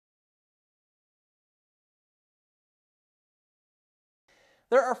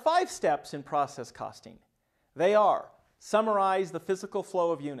There are 5 steps in process costing. They are: summarize the physical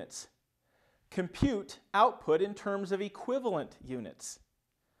flow of units, compute output in terms of equivalent units,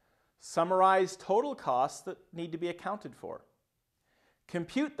 summarize total costs that need to be accounted for,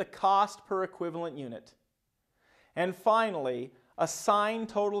 compute the cost per equivalent unit, and finally, assign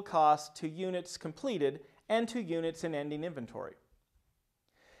total cost to units completed and to units in ending inventory.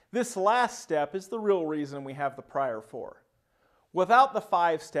 This last step is the real reason we have the prior 4. Without the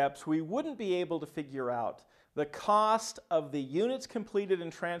 5 steps, we wouldn't be able to figure out the cost of the units completed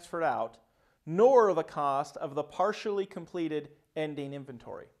and transferred out, nor the cost of the partially completed ending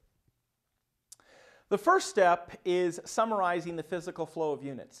inventory. The first step is summarizing the physical flow of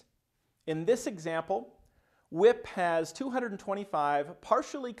units. In this example, WIP has 225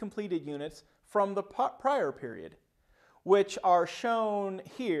 partially completed units from the prior period, which are shown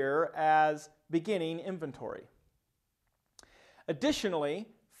here as beginning inventory. Additionally,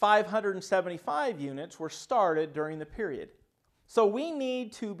 575 units were started during the period. So we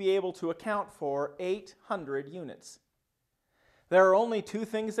need to be able to account for 800 units. There are only 2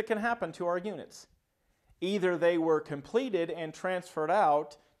 things that can happen to our units. Either they were completed and transferred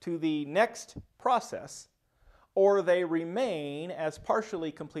out to the next process, or they remain as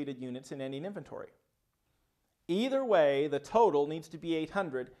partially completed units in ending inventory. Either way, the total needs to be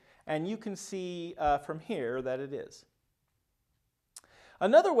 800, and you can see from here that it is.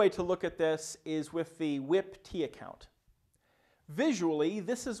 Another way to look at this is with the WIP T account. Visually,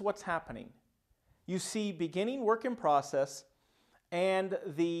 this is what's happening. You see beginning work in process and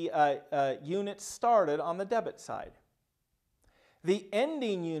the units started on the debit side. The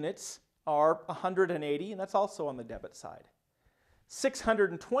ending units are 180, and that's also on the debit side.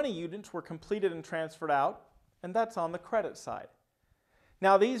 620 units were completed and transferred out, and that's on the credit side.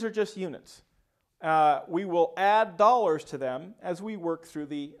 Now these are just units. We will add dollars to them as we work through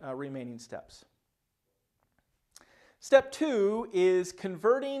the remaining steps. Step 2 is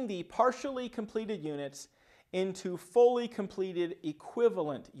converting the partially completed units into fully completed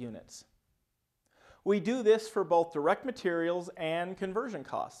equivalent units. We do this for both direct materials and conversion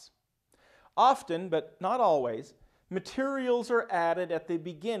costs. Often, but not always, materials are added at the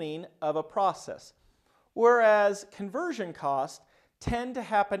beginning of a process, whereas conversion costs tend to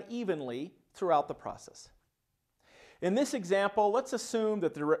happen evenly throughout the process. In this example, let's assume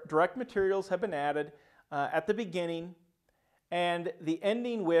that the direct materials have been added at the beginning, and the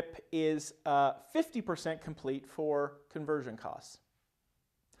ending WIP is 50% complete for conversion costs.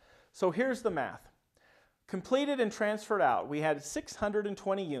 So here's the math. Completed and transferred out, we had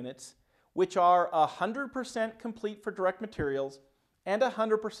 620 units, which are 100% complete for direct materials and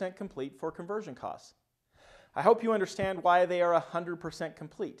 100% complete for conversion costs. I hope you understand why they are 100%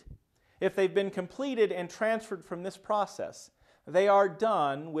 complete. If they've been completed and transferred from this process, they are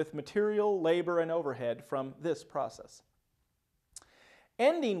done with material, labor, and overhead from this process.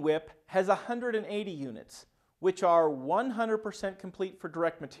 Ending WIP has 180 units, which are 100% complete for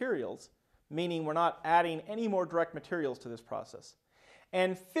direct materials, meaning we're not adding any more direct materials to this process,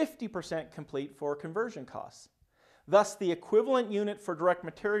 and 50% complete for conversion costs. Thus, the equivalent unit for direct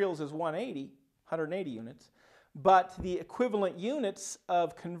materials is 180 units, but the equivalent units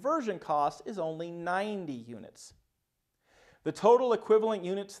of conversion costs is only 90 units. The total equivalent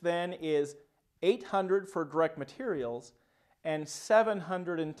units then is 800 for direct materials and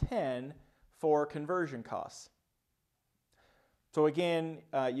 710 for conversion costs. So again,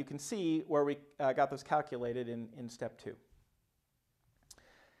 you can see where we got this calculated in step 2.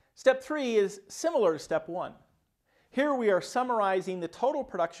 Step 3 is similar to step 1. Here we are summarizing the total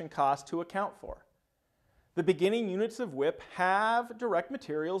production cost to account for. The beginning units of WIP have direct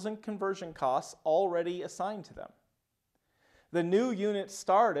materials and conversion costs already assigned to them. The new units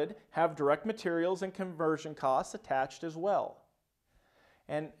started have direct materials and conversion costs attached as well.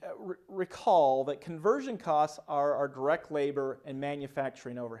 And recall that conversion costs are our direct labor and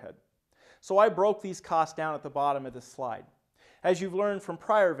manufacturing overhead. So I broke these costs down at the bottom of this slide. As you've learned from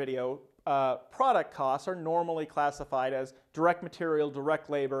prior video, product costs are normally classified as direct material, direct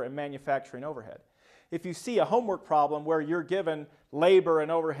labor, and manufacturing overhead. If you see a homework problem where you're given labor and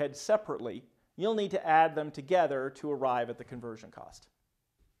overhead separately, you'll need to add them together to arrive at the conversion cost.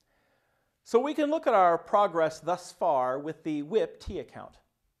 So we can look at our progress thus far with the WIP T account.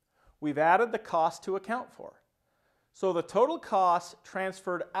 We've added the cost to account for. So the total cost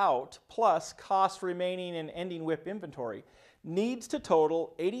transferred out plus costs remaining in ending WIP inventory needs to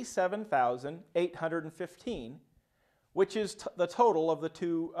total $87,815, which is the total of the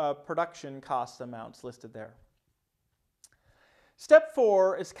 2 production cost amounts listed there. Step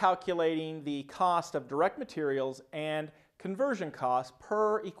 4 is calculating the cost of direct materials and conversion cost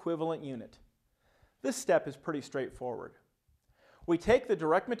per equivalent unit. This step is pretty straightforward. We take the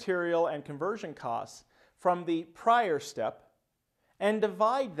direct material and conversion costs from the prior step and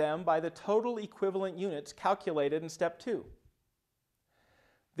divide them by the total equivalent units calculated in step 2.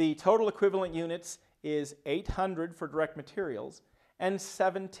 The total equivalent units is 800 for direct materials and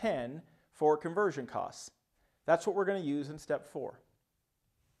 710 for conversion costs. That's what we're going to use in step 4.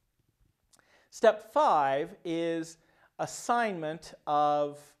 Step 5 is assignment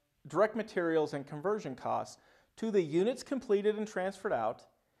of direct materials and conversion costs to the units completed and transferred out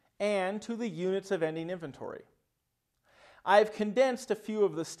and to the units of ending inventory. I've condensed a few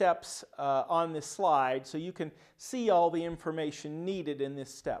of the steps on this slide so you can see all the information needed in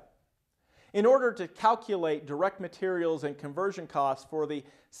this step. In order to calculate direct materials and conversion costs for the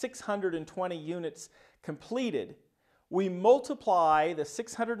 620 units completed, we multiply the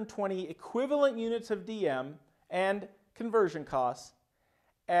 620 equivalent units of DM and conversion costs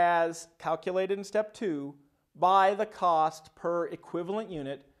as calculated in step 2 by the cost per equivalent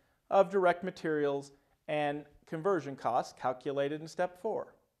unit of direct materials and conversion costs calculated in step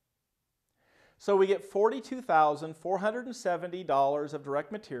 4. So we get $42,470 of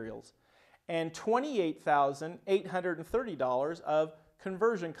direct materials and $28,830 of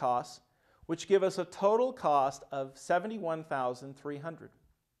conversion costs, which give us a total cost of $71,300.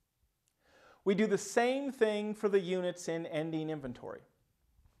 We do the same thing for the units in ending inventory.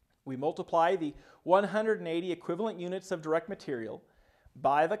 We multiply the 180 equivalent units of direct material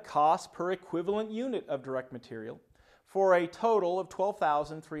by the cost per equivalent unit of direct material for a total of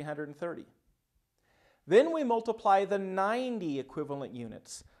 $12,330. Then we multiply the 90 equivalent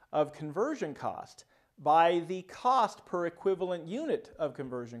units of conversion cost by the cost per equivalent unit of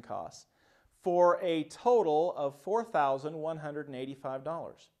conversion costs for a total of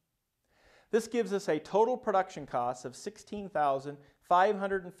 $4,185. This gives us a total production cost of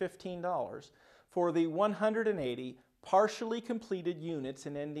 $16,515 for the 180 partially completed units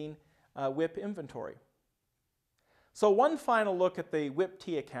in ending WIP inventory. So one final look at the WIP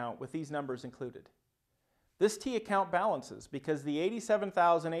T account with these numbers included. This T account balances because the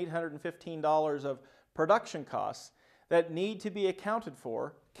 $87,815 of production costs that need to be accounted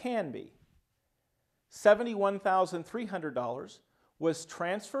for can be. $71,300 was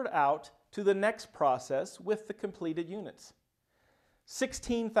transferred out to the next process with the completed units.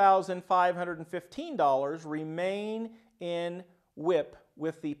 $16,515 remain in WIP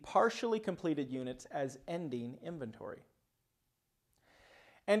with the partially completed units as ending inventory.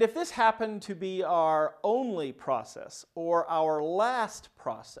 And if this happened to be our only process or our last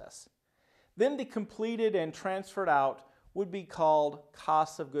process, then the completed and transferred out would be called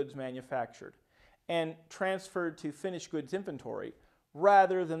costs of goods manufactured and transferred to finished goods inventory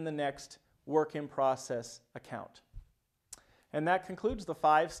rather than the next work in process account. And that concludes the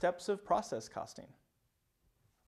 5 steps of process costing.